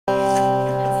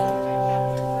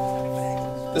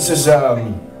This is,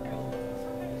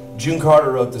 June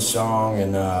Carter wrote the song,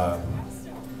 and I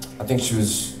think she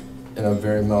was in a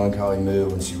very melancholy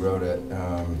mood when she wrote it.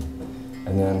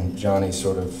 And then Johnny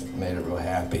sort of made it real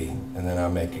happy, and then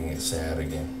I'm making it sad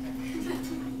again.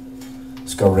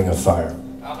 Let's go Ring of Fire.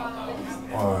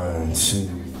 1, 2,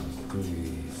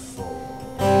 3, 4.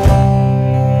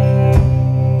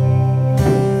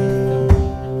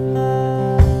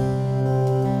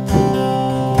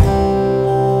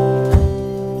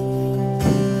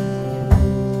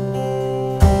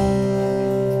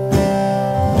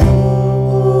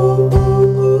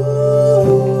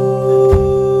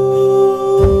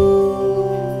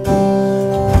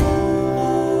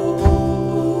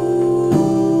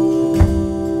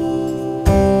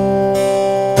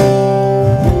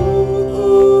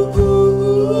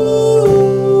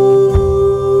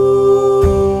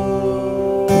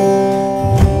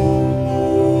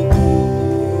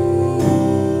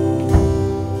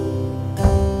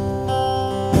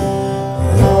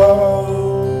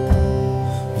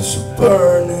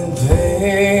 Burning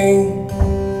thing,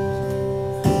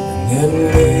 and it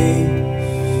lays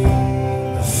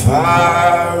a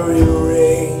fiery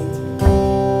rain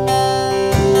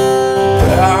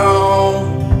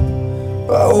bound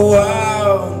by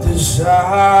wild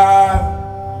desire.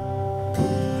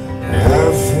 I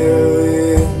fell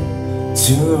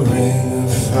into a ring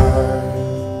of fire.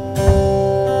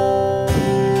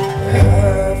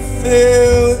 I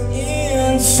fell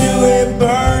into a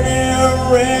burning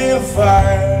ring of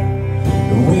fire.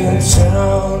 It went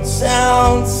down,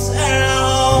 down,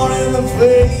 down, and the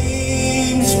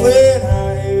flames went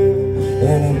higher,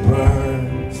 and it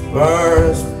burns,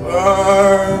 burns,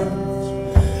 burns.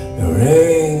 The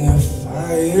ring of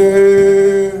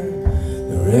fire,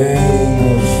 the ring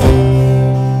of fire.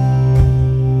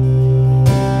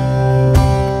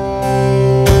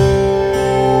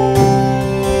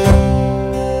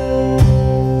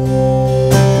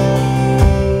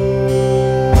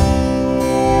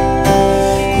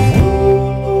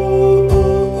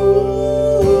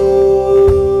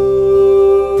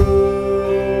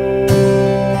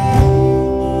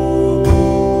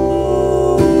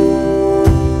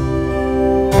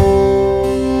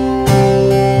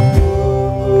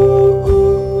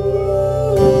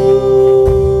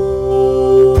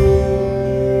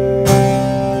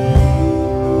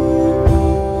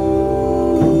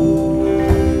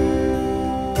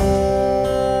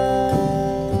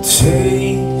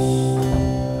 Taste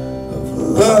of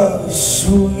love is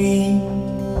sweet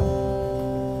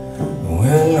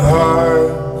when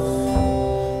hearts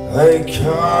like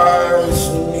ours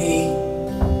meet,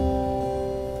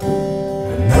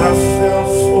 and I fell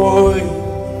for you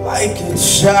like a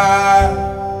child.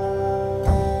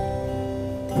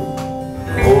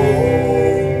 Oh,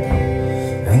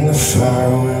 and the fire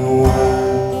went wild.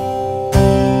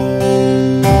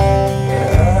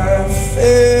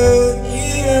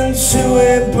 To a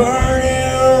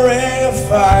burning ring of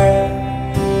fire,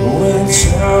 went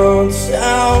down,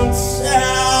 down,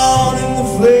 down, and the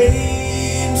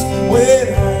flames went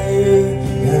higher,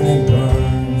 and it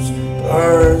burns,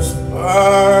 burns,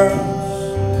 burns.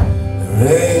 The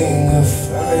ring of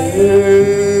fire,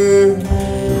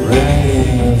 the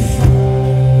ring of fire.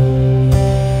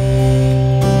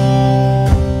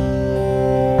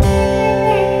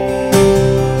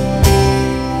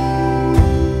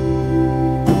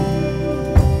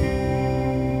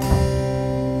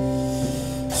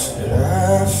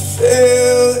 I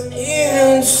fell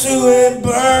into a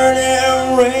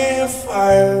burning ring of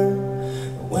fire.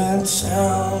 Went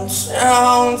down,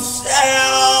 down,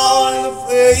 down, and the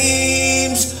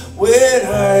flames went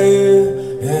higher,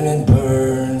 and it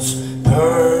burns,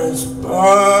 burns,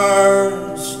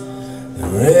 burns. The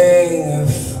ring of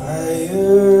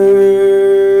fire,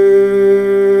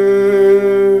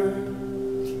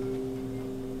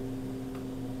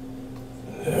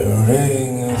 the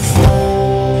ring of fire.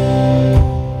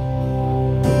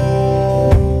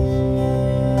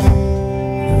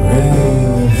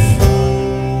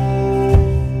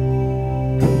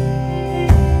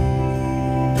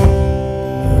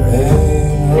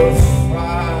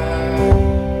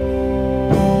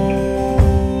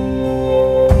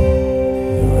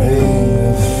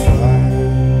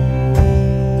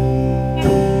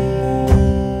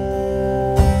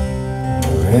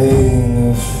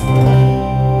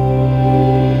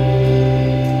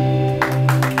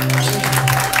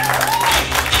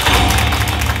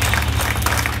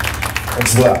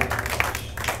 Thanks a lot.